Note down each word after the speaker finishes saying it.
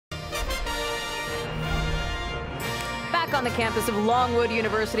back on the campus of Longwood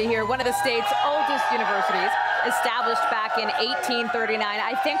University here, one of the state's oldest universities, established back in 1839.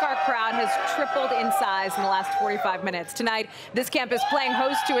 I think our crowd has tripled in size in the last 45 minutes. Tonight, this campus playing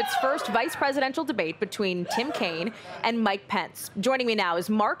host to its first vice presidential debate between Tim Kaine and Mike Pence. Joining me now is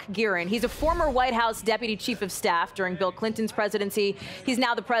Mark Gearan. He's a former White House Deputy Chief of Staff during Bill Clinton's presidency. He's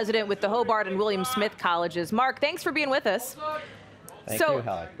now the president with the Hobart and William Smith Colleges. Mark, thanks for being with us. Thank you,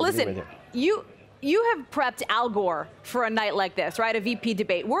 Holly. Listen, you have prepped Al Gore for a night like this, right? A VP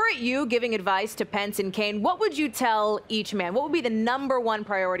debate. Were it you giving advice to Pence and Kaine, what would you tell each man? What would be the #1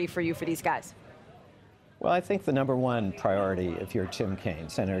 priority for you for these guys? Well, I think the #1 priority, if you're Tim Kaine,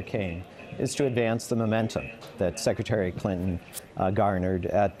 Senator Kaine, is to advance the momentum that Secretary Clinton garnered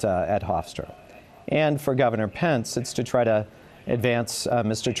at Hofstra. And for Governor Pence, it's to try to advance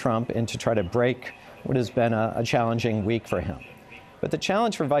Mr. Trump and to try to break what has been a challenging week for him. But the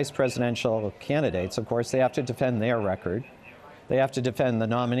challenge for vice presidential candidates, of course, they have to defend their record. They have to defend the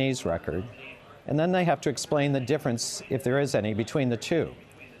nominee's record. And then they have to explain the difference, if there is any, between the two.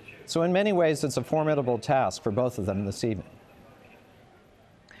 So in many ways, it's a formidable task for both of them this evening.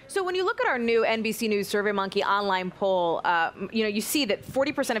 So when you look at our new NBC News SurveyMonkey online poll, you see that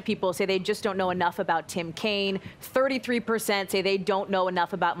 40% of people say they just don't know enough about Tim Kaine. 33% say they don't know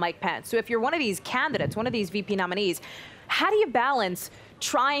enough about Mike Pence. So if you're one of these candidates, one of these VP nominees, how do you balance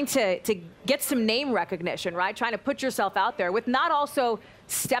trying to get some name recognition, right? Trying to put yourself out there with not also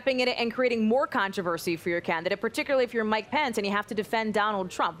stepping in it and creating more controversy for your candidate, particularly if you're Mike Pence and you have to defend Donald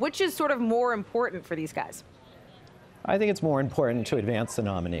Trump, which is sort of more important for these guys? I think it's more important to advance the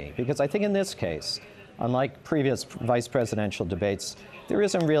nominee, because I think in this case, unlike previous vice presidential debates, there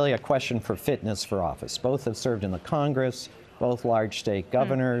isn't really a question for fitness for office. Both have served in the Congress, both large state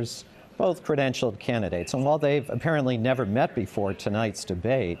governors, both credentialed candidates. And while they've apparently never met before tonight's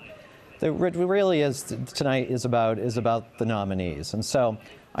debate, the really is tonight is about the nominees. And so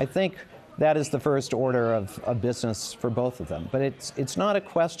I think that is the first order of business for both of them. But it's not a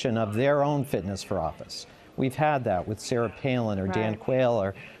question of their own fitness for office. We've had that with Sarah Palin or Dan Quayle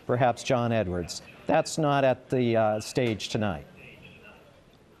or perhaps John Edwards. That's not at the stage tonight.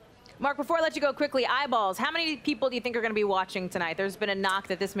 Mark, before I let you go quickly, eyeballs. How many people do you think are going to be watching tonight? There's been a knock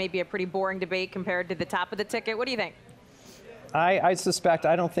that this may be a pretty boring debate compared to the top of the ticket. What do you think? I suspect,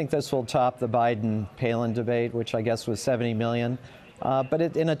 I don't think this will top the Biden-Palin debate, which I guess was 70 million.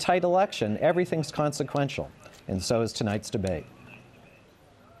 But in a tight election, everything's consequential, and so is tonight's debate.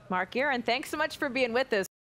 Mark Gearan, thanks so much for being with us.